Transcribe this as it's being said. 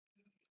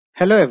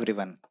Hello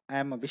everyone, I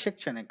am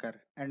Abhishek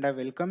and I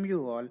welcome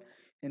you all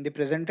in the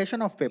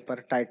presentation of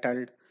paper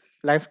titled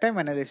Lifetime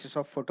Analysis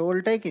of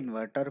Photovoltaic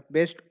Inverter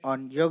based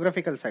on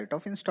Geographical Site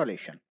of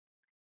Installation.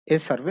 A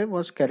survey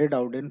was carried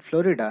out in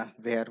Florida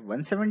where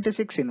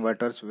 176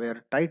 inverters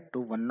were tied to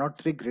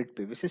 103 grid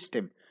PV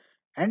system,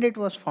 and it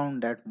was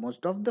found that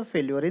most of the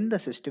failure in the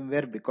system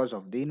were because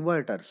of the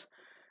inverters.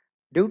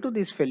 Due to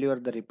this failure,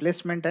 the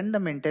replacement and the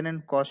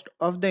maintenance cost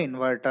of the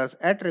inverters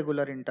at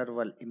regular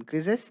interval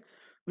increases,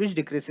 which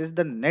decreases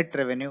the net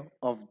revenue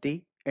of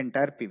the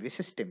entire PV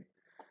system.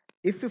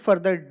 If we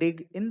further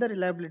dig in the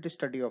reliability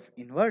study of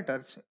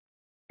inverters,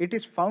 it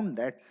is found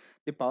that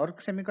the power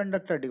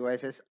semiconductor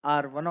devices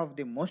are one of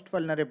the most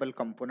vulnerable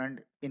component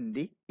in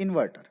the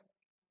inverter.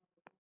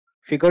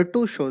 Figure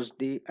 2 shows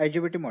the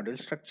IGBT module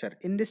structure.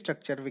 In this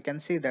structure, we can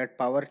see that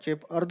power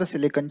chip or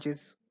the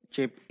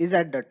chip is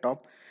at the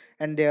top,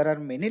 and there are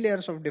many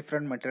layers of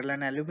different material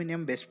and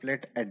aluminum base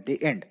plate at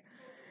the end.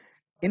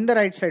 In the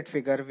right side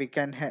figure, we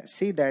can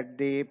see that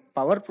the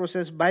power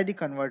processed by the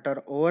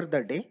converter over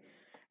the day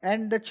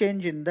and the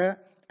change in the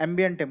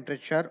ambient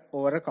temperature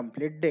over a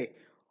complete day.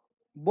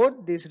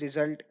 Both these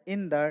result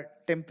in the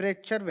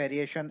temperature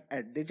variation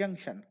at the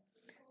junction.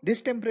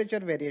 This temperature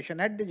variation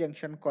at the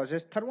junction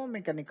causes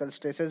thermomechanical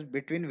stresses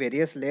between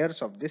various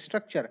layers of the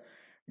structure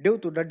due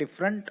to the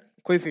different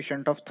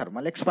coefficient of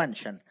thermal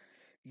expansion.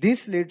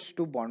 This leads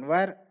to bond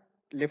wire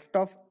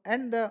liftoff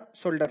and the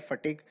solder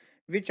fatigue,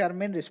 which are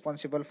main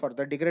responsible for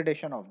the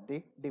degradation of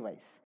the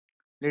device.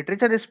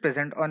 Literature is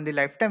present on the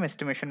lifetime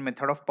estimation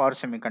method of power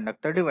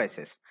semiconductor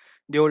devices.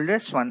 The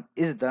oldest one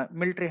is the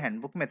military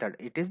handbook method.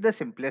 It is the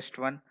simplest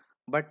one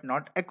but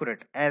not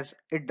accurate as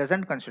it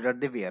doesn't consider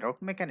the wear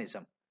out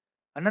mechanism.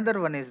 Another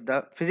one is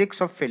the physics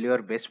of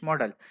failure based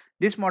model.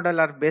 These models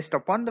are based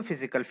upon the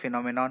physical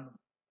phenomenon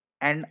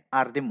and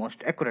are the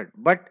most accurate,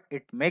 but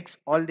it makes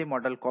all the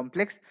model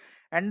complex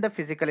and the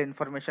physical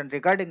information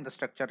regarding the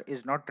structure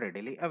is not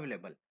readily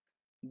available.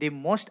 The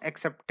most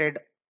accepted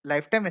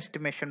lifetime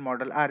estimation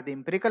model are the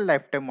empirical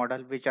lifetime model,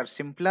 which are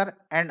simpler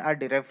and are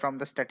derived from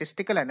the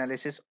statistical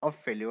analysis of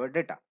failure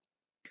data.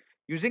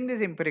 Using this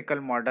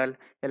empirical model,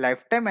 a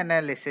lifetime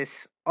analysis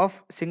of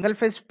single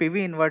phase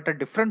PV inverter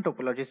different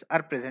topologies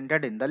are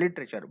presented in the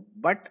literature,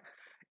 but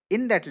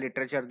in that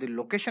literature, the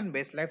location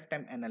based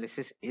lifetime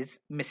analysis is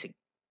missing.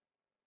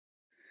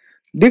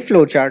 The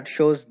flowchart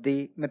shows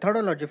the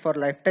methodology for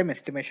lifetime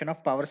estimation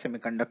of power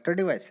semiconductor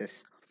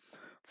devices.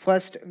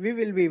 First, we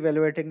will be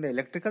evaluating the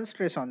electrical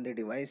stress on the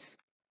device.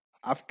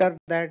 After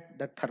that,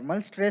 the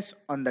thermal stress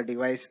on the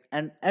device,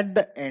 and at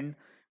the end,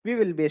 we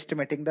will be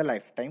estimating the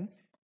lifetime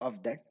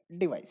of that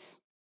device.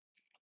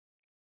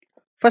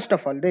 First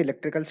of all, the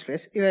electrical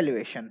stress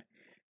evaluation.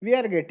 We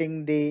are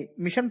getting the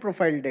mission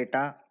profile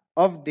data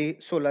of the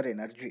solar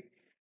energy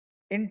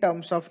in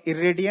terms of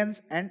irradiance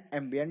and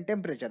ambient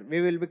temperature.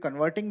 We will be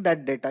converting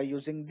that data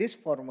using this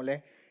formula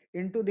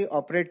into the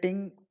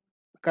operating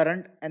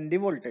current and the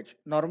voltage.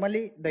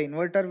 Normally, the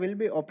inverter will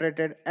be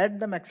operated at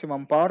the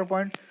maximum power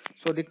point.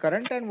 So the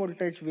current and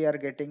voltage we are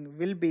getting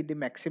will be the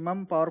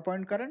maximum power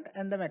point current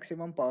and the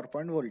maximum power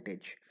point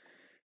voltage.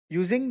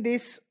 Using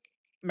this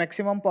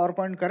maximum power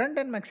point current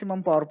and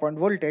maximum power point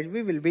voltage,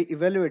 we will be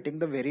evaluating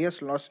the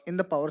various loss in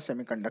the power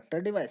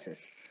semiconductor devices.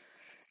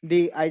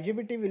 The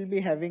IGBT will be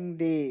having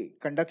the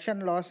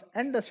conduction loss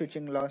and the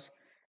switching loss,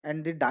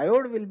 and the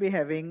diode will be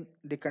having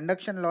the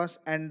conduction loss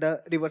and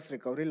the reverse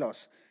recovery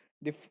loss.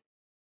 The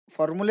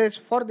formulas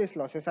for these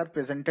losses are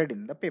presented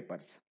in the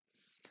papers.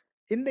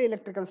 In the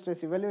electrical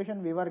stress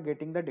evaluation, we were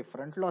getting the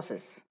different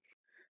losses.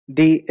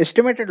 The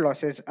estimated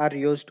losses are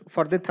used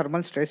for the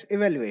thermal stress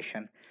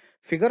evaluation.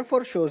 Figure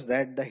 4 shows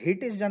that the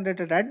heat is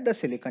generated at the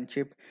silicon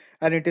chip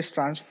and it is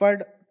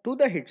transferred to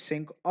the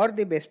heatsink or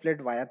the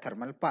baseplate via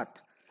thermal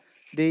path.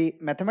 The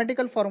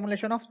mathematical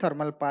formulation of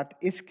thermal path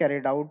is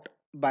carried out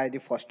by the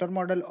Foster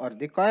model or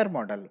the Coir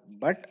model,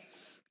 but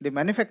the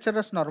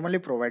manufacturers normally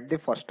provide the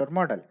Foster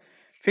model.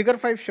 Figure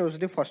 5 shows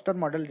the Foster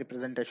model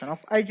representation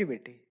of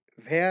IGBT,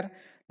 where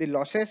the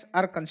losses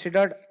are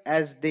considered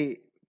as the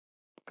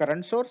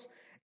current source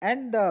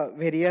and the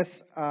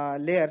various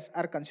layers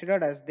are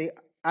considered as the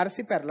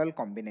RC parallel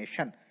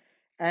combination,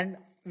 and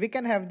we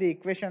can have the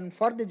equation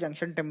for the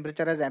junction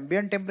temperature as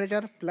ambient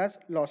temperature plus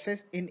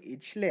losses in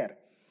each layer.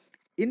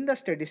 In the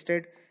steady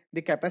state,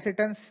 the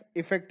capacitance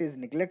effect is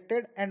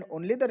neglected and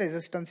only the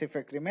resistance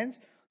effect remains,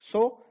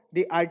 so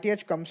the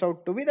RTH comes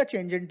out to be the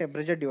change in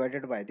temperature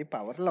divided by the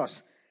power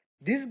loss.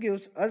 This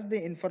gives us the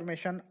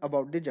information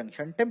about the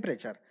junction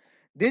temperature.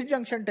 This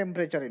junction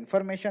temperature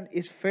information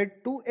is fed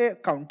to a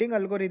counting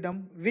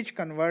algorithm which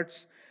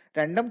converts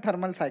random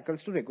thermal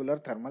cycles to regular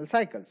thermal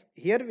cycles.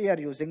 Here we are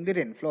using the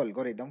Renfro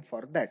algorithm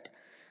for that.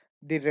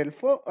 The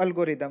Renfro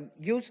algorithm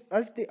gives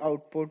us the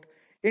output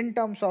in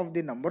terms of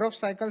the number of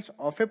cycles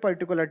of a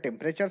particular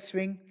temperature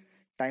swing,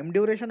 time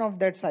duration of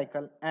that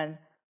cycle, and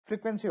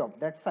frequency of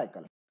that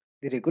cycle.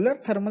 The regular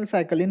thermal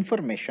cycle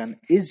information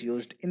is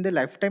used in the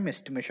lifetime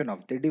estimation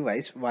of the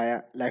device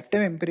via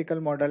lifetime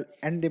empirical model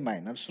and the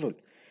Minor's rule.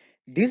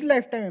 These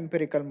lifetime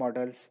empirical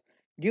models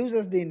gives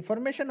us the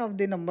information of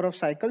the number of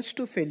cycles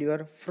to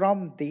failure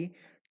from the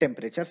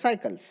temperature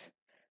cycles.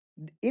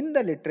 In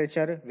the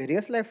literature,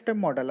 various lifetime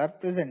models are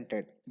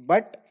presented,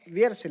 but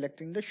we are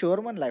selecting the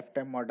Shorman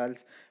lifetime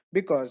models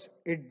because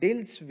it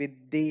deals with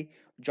the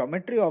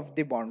geometry of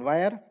the bond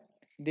wire,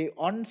 the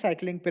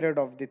on-cycling period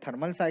of the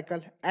thermal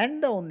cycle,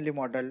 and the only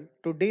model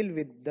to deal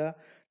with the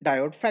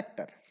diode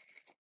factor.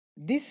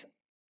 This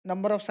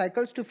number of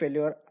cycles to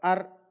failure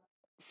are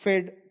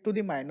fed to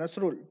the minus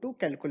rule to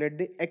calculate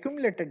the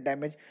accumulated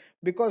damage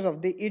because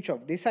of the each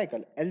of the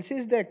cycle. Else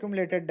is the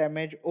accumulated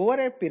damage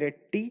over a period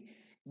t,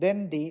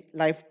 then the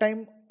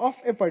lifetime of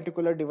a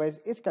particular device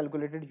is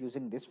calculated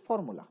using this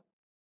formula.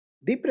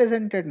 The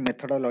presented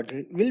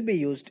methodology will be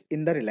used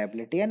in the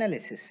reliability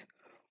analysis.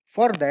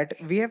 For that,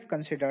 we have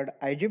considered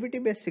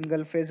IGBT based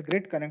single phase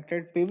grid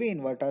connected PV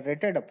inverter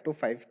rated up to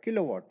 5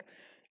 kilowatt.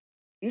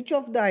 Each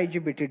of the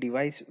IGBT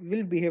device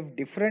will behave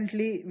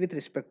differently with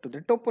respect to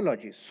the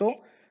topology. So,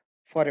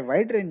 for a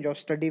wide range of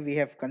study, we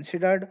have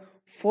considered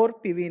 4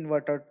 PV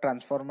inverter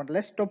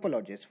transformerless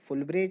topologies: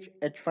 full bridge,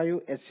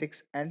 H5,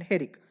 H6 and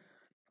Herrick.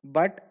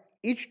 But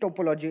each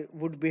topology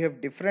would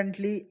behave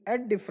differently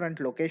at different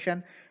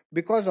location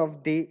because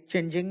of the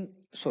changing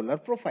solar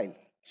profile.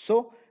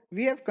 So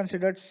we have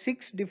considered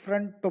 6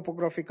 different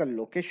topographical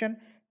location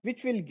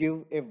which will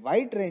give a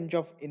wide range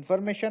of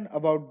information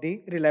about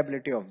the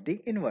reliability of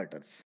the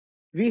inverters.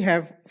 We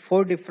have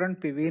 4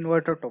 different PV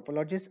inverter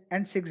topologies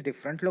and 6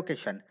 different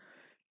location.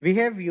 We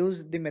have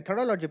used the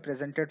methodology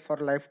presented for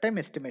lifetime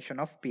estimation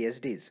of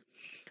PSDs.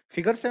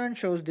 Figure 7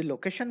 shows the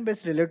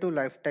location-based relative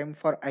lifetime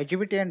for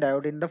IGBT and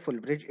diode in the full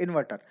bridge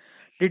inverter.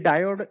 The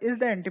diode is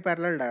the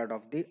antiparallel diode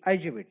of the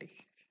IGBT.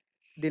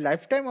 The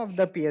lifetime of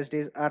the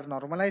PSDs are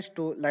normalized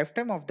to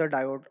lifetime of the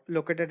diode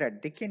located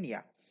at the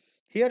Kenya.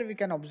 Here we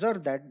can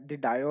observe that the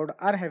diode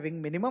are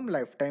having minimum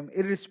lifetime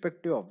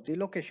irrespective of the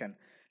location.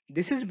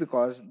 This is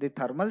because the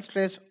thermal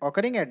stress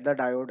occurring at the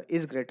diode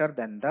is greater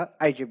than the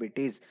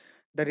IGBTs.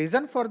 The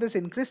reason for this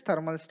increased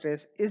thermal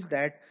stress is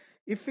that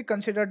if we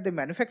consider the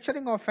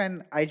manufacturing of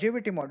an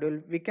IGBT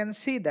module, we can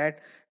see that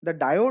the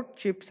diode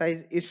chip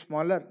size is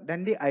smaller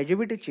than the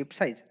IGBT chip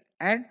size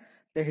and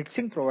the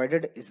heatsink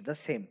provided is the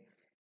same.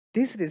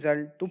 This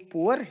result to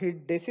poor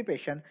heat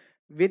dissipation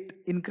with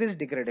increased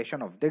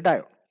degradation of the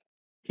diode.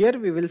 Here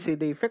we will see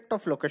the effect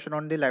of location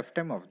on the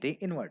lifetime of the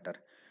inverter.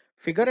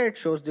 Figure 8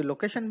 shows the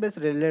location based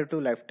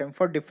relative lifetime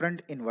for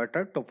different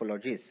inverter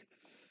topologies.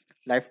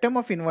 Lifetime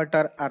of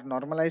inverter are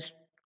normalized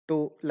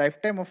to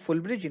lifetime of full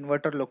bridge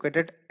inverter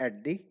located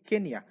at the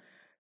Kenya.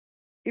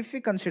 If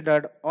we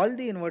considered all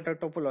the inverter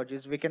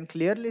topologies, we can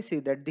clearly see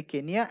that the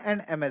Kenya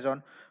and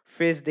Amazon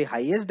face the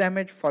highest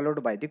damage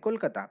followed by the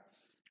Kolkata.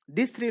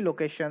 These three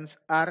locations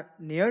are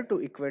near to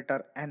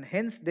equator and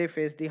hence they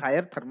face the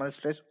higher thermal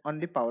stress on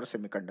the power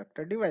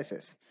semiconductor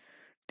devices.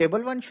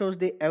 Table 1 shows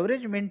the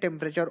average mean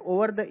temperature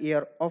over the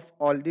year of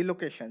all the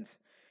locations.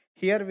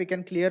 Here we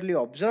can clearly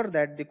observe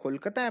that the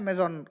Kolkata,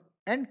 Amazon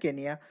and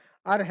Kenya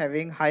are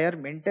having higher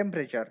mean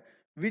temperature,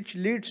 which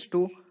leads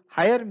to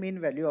higher mean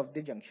value of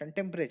the junction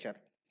temperature.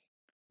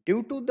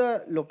 Due to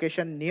the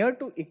location near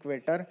to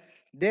equator,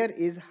 there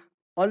is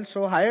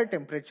also higher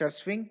temperature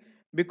swing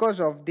because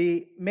of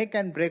the make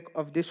and break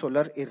of the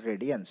solar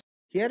irradiance.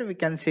 Here we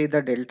can see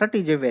the delta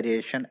Tj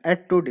variation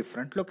at two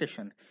different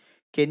locations.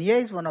 Kenya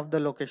is one of the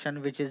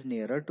location which is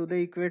nearer to the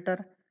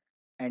equator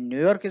and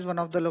New York is one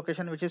of the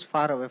location which is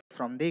far away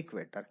from the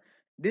equator.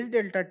 This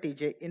delta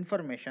Tj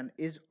information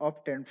is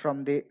obtained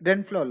from the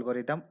Renfrew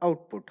algorithm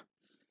output.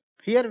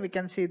 Here we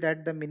can see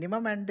that the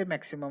minimum and the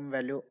maximum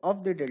value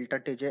of the delta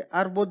Tj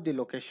are both the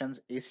locations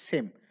is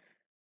same.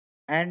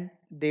 And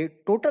the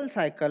total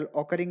cycle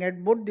occurring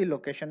at both the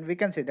location, we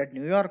can see that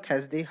New York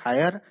has the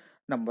higher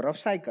number of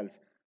cycles.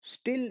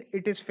 Still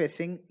it is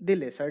facing the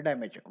lesser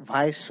damage.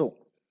 Why so?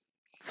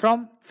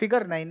 From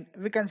figure 9,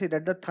 we can see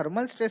that the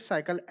thermal stress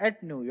cycle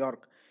at New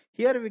York.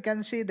 Here we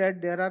can see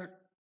that there are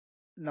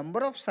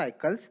number of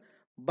cycles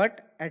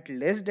but at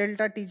less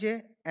delta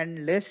Tj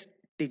and less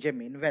Tj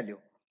mean value.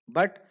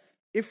 But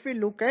if we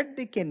look at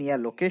the Kenya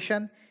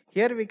location,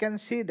 here we can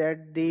see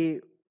that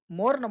the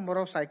more number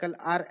of cycle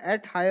are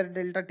at higher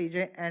delta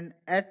Tj and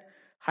at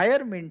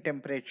higher mean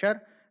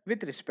temperature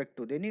with respect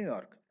to the New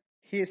York.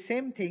 Here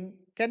same thing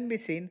can be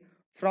seen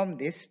from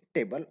this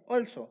table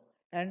also,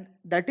 and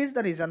that is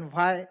the reason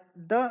why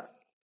the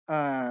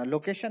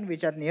location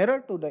which are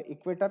nearer to the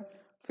equator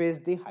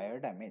face the higher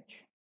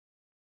damage.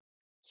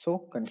 So,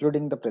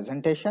 concluding the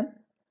presentation,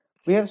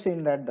 we have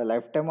seen that the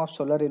lifetime of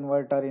solar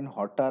inverter in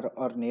hotter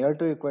or near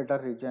to equator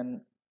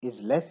region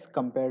is less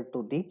compared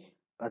to the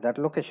other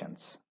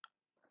locations.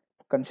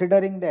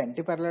 Considering the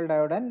antiparallel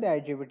diode and the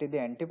IGBT, the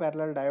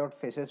antiparallel diode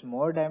faces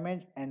more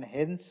damage and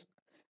hence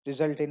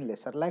result in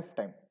lesser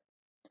lifetime.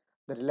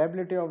 The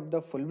reliability of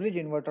the full bridge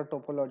inverter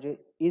topology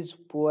is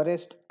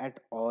poorest at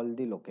all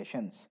the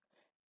locations,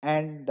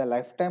 and the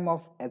lifetime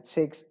of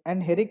H6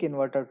 and Herrick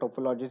inverter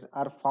topologies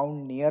are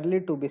found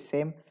nearly to be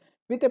same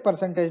with a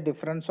percentage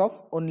difference of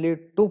only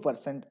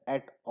 2%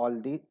 at all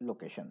the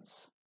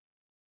locations.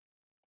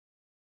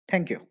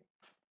 Thank you.